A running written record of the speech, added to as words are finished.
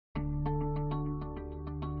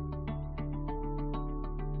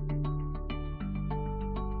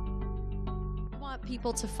want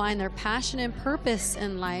people to find their passion and purpose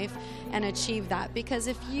in life and achieve that, because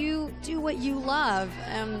if you do what you love,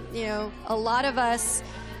 you know, a lot of us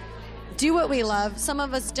do what we love, some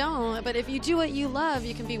of us don't, but if you do what you love,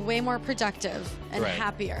 you can be way more productive and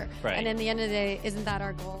happier. And in the end of the day, isn't that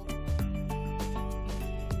our goal?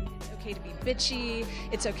 It's okay to be bitchy,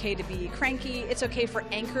 it's okay to be cranky, it's okay for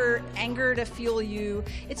anger to fuel you,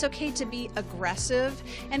 it's okay to be aggressive,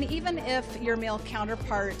 and even if your male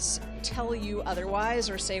counterparts tell you otherwise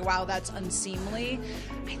or say, wow, that's unseemly,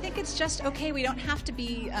 I think it's just okay. We don't have to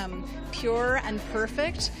be pure and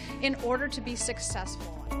perfect in order to be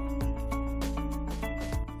successful.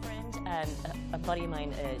 A buddy of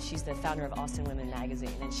mine, she's the founder of Austin Women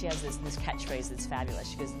Magazine, and she has this catchphrase that's fabulous.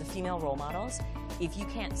 She goes, the female role models, if you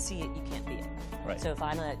can't see it, you can't be it. Right. So if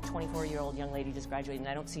I'm a 24-year-old young lady just graduated and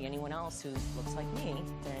I don't see anyone else who looks like me,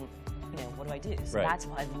 then, you know, what do I do? So that's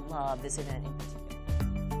why I love this event in particular.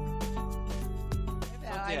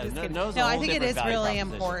 I think it is really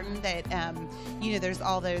important that, you know, there's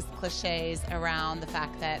all those cliches around the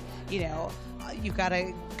fact that, you know, you've got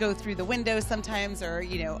to go through the window sometimes, or,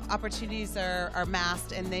 you know, opportunities are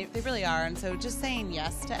masked, and they really are. And so just saying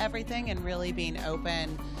yes to everything and really being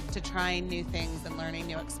open to trying new things and learning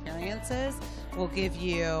new experiences will give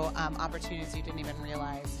you opportunities you didn't even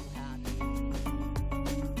realize you had.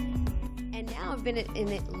 And now I've been in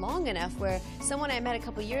it long enough where someone I met a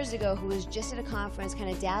couple years ago who was just at a conference kind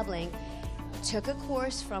of dabbling, took a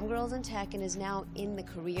course from Girls in Tech and is now in the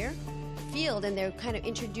career field, and they're kind of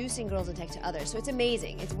introducing Girls in Tech to others. So it's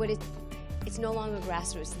amazing. It's no longer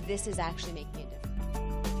grassroots. This is actually making